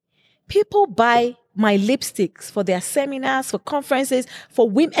 Today, people buy my lipsticks for their seminars, for conferences, for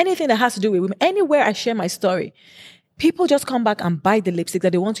women, anything that has to do with women. Anywhere I share my story, people just come back and buy the lipstick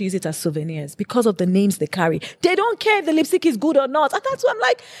that they want to use it as souvenirs because of the names they carry. They don't care if the lipstick is good or not. And that's why I'm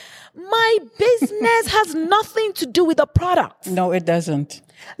like, my business has nothing to do with the product. No, it doesn't.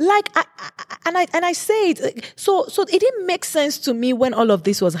 Like, I say it. So it didn't make sense to me when all of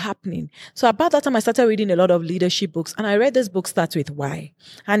this was happening. So about that time, I started reading a lot of leadership books, and I read this book Starts With Why.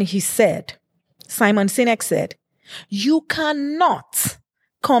 And Simon Sinek said, you cannot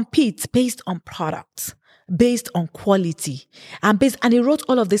compete based on products, based on quality, and he wrote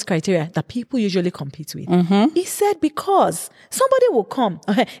all of these criteria that people usually compete with. He said, because somebody will come.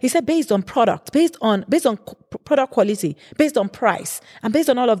 He said, based on product, based on product quality, based on price, and based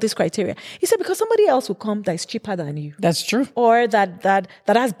on all of these criteria. He said, because somebody else will come that is cheaper than you. That's true. Or that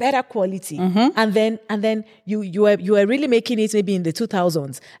has better quality. And then you are really making it maybe in the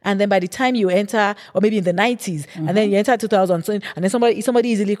 2000s. And then by the time you enter, or maybe in the 90s, and then you enter 2000s, and then somebody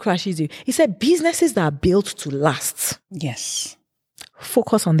easily crashes you. He said, businesses that are built to last. Yes.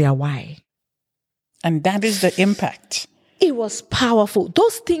 Focus on their why. And that is the impact. It was powerful.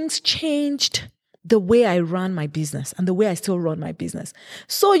 Those things changed the way I ran my business and the way I still run my business.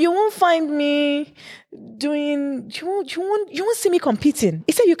 So you won't find me you won't see me competing.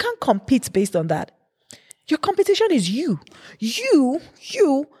 He said you can't compete based on that. Your competition is you. Your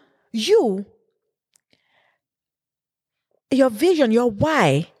vision, your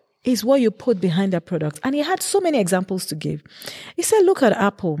why is what you put behind that product. And he had so many examples to give. He said, look at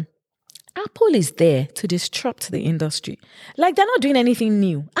Apple. Apple is there to disrupt the industry. Like, they're not doing anything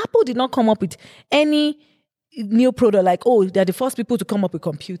new. Apple did not come up with any new product like, oh, they're the first people to come up with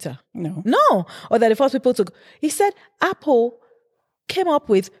computer. No. Or they're the first people to... He said, Apple came up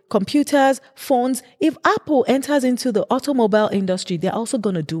with computers, phones. If Apple enters into the automobile industry, they're also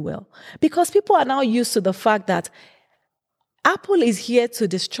going to do well. Because people are now used to the fact that Apple is here to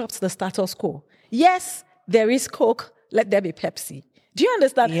disrupt the status quo. Yes, there is Coke. Let there be Pepsi. Do you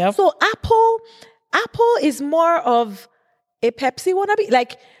understand? Yep. So Apple is more of a Pepsi wannabe.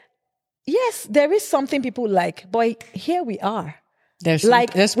 Like, yes, there is something people like, but here we are. There's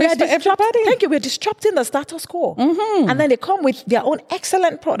space for everybody. Thank you. We're disrupting the status quo. And then they come with their own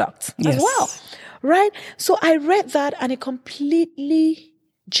excellent products as well. Right? So I read that and it completely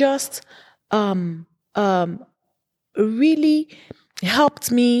just really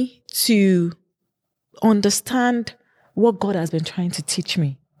helped me to understand what God has been trying to teach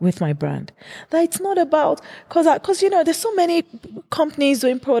me with my brand. That it's not about, because there's so many companies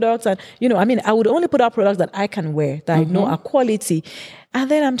doing products and, I would only put out products that I can wear, that I know are quality.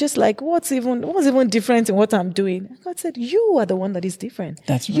 And then I'm just like, what's even different in what I'm doing? And God said, you are the one that is different.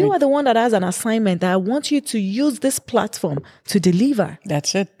 That's right. You are the one that has an assignment that I want you to use this platform to deliver.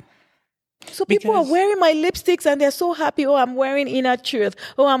 That's it. So people are wearing my lipsticks and they're so happy. Oh, I'm wearing inner truth.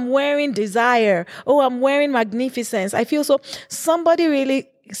 Oh, I'm wearing desire. Oh, I'm wearing magnificence. I feel so. Somebody really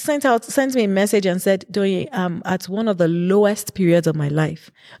sent me a message and said, Doye, I'm at one of the lowest periods of my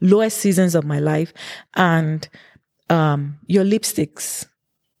life, lowest seasons of my life. And your lipsticks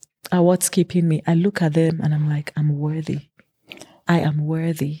are what's keeping me. I look at them and I'm like, I'm worthy. I am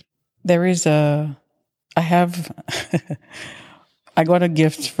worthy. I got a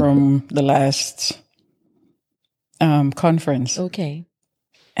gift from the last conference. Okay.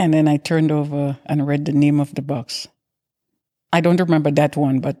 And then I turned over and read the name of the box. I don't remember that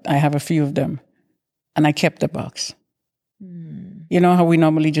one, but I have a few of them. And I kept the box. You know how we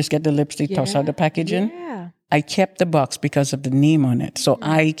normally just get the lipstick, toss out the packaging? Yeah. I kept the box because of the name on it. So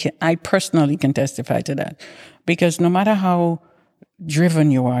I personally can testify to that. Because no matter how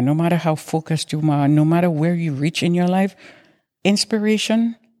driven you are, no matter how focused you are, no matter where you reach in your life,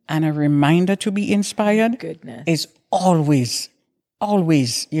 inspiration and a reminder to be inspired Goodness. is always,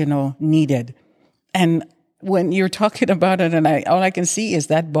 needed. And when you're talking about it, and all I can see is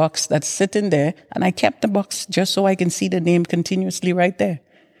that box that's sitting there, and I kept the box just so I can see the name continuously right there.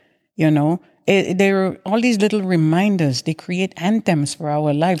 There are all these little reminders. They create anthems for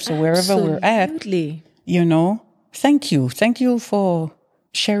our lives. So wherever we're at, thank you for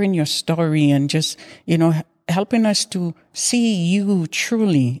sharing your story and just, helping us to see you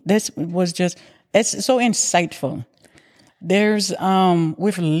truly. This was it's so insightful. There's,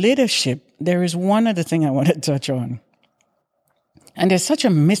 with leadership, there is one other thing I want to touch on. And there's such a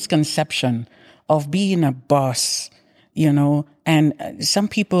misconception of being a boss, and some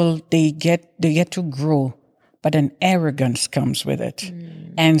people, they get to grow, but an arrogance comes with it.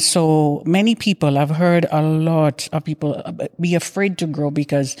 And so many people, I've heard a lot of people be afraid to grow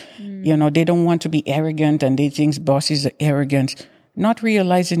because, they don't want to be arrogant and they think bosses are arrogant, not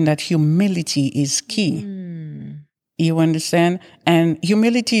realizing that humility is key. You understand? And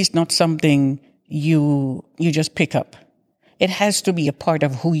humility is not something you just pick up. It has to be a part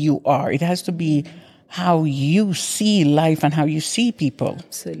of who you are. It has to be how you see life and how you see people.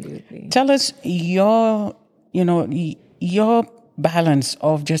 Absolutely. Tell us your balance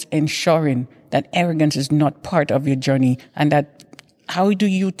of just ensuring that arrogance is not part of your journey, and that how do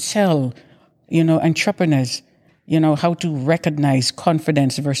you tell, entrepreneurs, how to recognize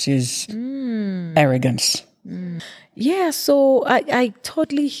confidence versus arrogance? Yeah, so I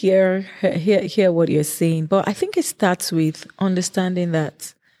totally hear what you're saying, but I think it starts with understanding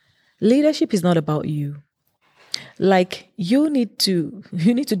that leadership is not about you. Like you need to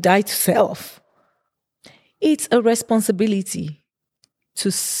die to self. It's a responsibility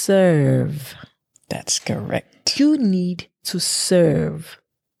to serve. That's correct. You need to serve.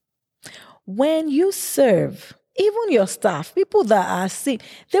 When you serve, even your staff, people that are sick,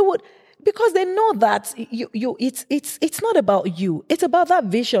 because they know that it's not about you. It's about that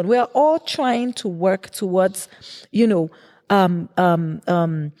vision. We are all trying to work towards,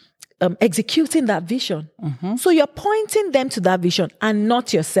 executing that vision. So you're pointing them to that vision and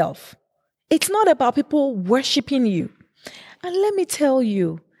not yourself. It's not about people worshiping you. And let me tell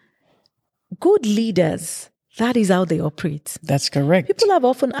you, good leaders, that is how they operate. That's correct. People have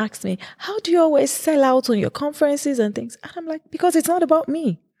often asked me, how do you always sell out on your conferences and things? And I'm like, because it's not about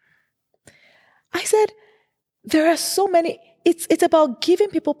me. I said, there are so many, it's about giving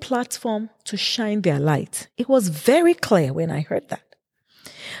people platform to shine their light. It was very clear when I heard that.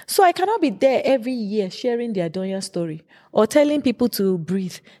 So I cannot be there every year sharing the Adoniaa story or telling people to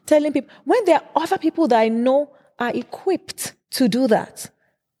breathe, telling people, when there are other people that I know are equipped to do that.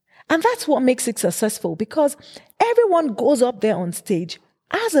 And that's what makes it successful, because everyone goes up there on stage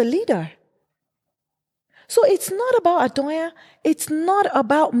as a leader. So it's not about Adoniaa. It's not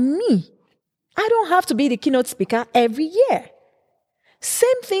about me. I don't have to be the keynote speaker every year.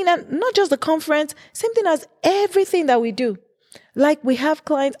 Same thing, and not just the conference, same thing as everything that we do. Like we have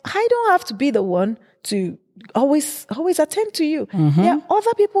clients, I don't have to be the one to always attend to you. There are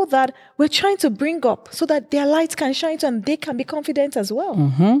other people that we're trying to bring up so that their lights can shine and they can be confident as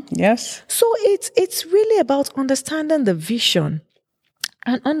well. Yes. So it's really about understanding the vision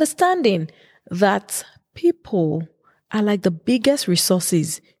and understanding that people are like the biggest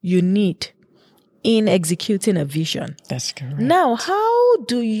resources you need in executing a vision. That's correct. Now, how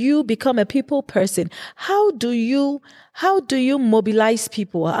do you become a people person? How do you mobilize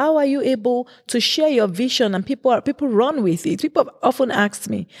people? How are you able to share your vision and people run with it? People often ask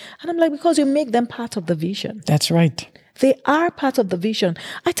me, and I'm like, because you make them part of the vision. That's right. They are part of the vision.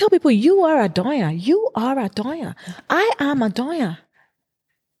 I tell people, you are Adoniaa. You are Adoniaa. I am Adoniaa.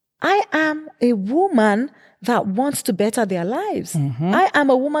 I am a woman that wants to better their lives. I am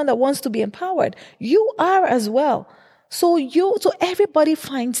a woman that wants to be empowered. You are as well. So everybody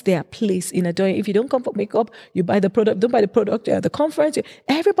finds their place in Adoniaa. If you don't come for makeup, you buy the product. Don't buy the product at the conference.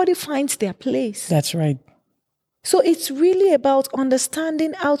 Everybody finds their place. That's right. So it's really about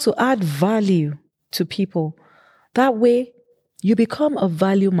understanding how to add value to people. That way, you become a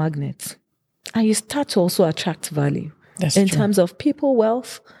value magnet, and you start to also attract value. That's in true. Terms of people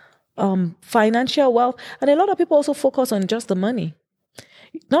wealth, financial wealth. And a lot of people also focus on just the money,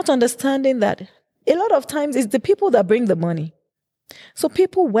 not understanding that a lot of times it's the people that bring the money. So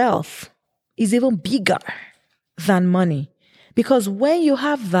people wealth is even bigger than money, because when you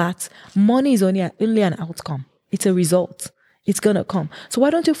have that, money is only an outcome. It's a result. It's going to come. So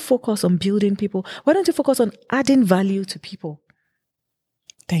why don't you focus on building people? Why don't you focus on adding value to people?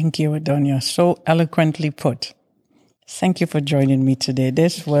 Thank you, Adoniaa. So eloquently put. Thank you for joining me today.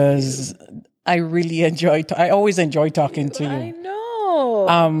 I really enjoyed, I always enjoy talking to you. I know.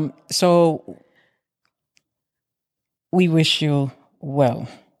 Oh. So we wish you well.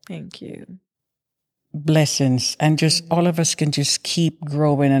 Thank you. Blessings. And just all of us can just keep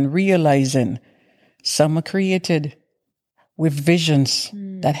growing and realizing some are created with visions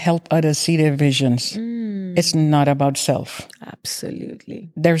that help others see their visions. It's not about self. Absolutely.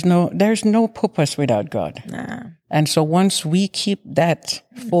 There's no purpose without God. Nah. And so once we keep that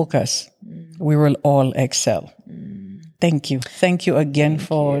focus, we will all excel. Thank you. Thank you again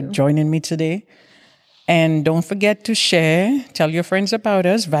for joining me today. And don't forget to share, tell your friends about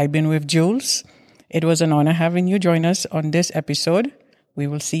us, Vibing with Julzz. It was an honor having you join us on this episode. We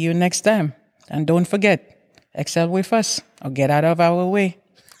will see you next time. And don't forget, excel with us or get out of our way.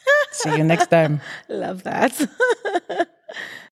 See you next time. Love that.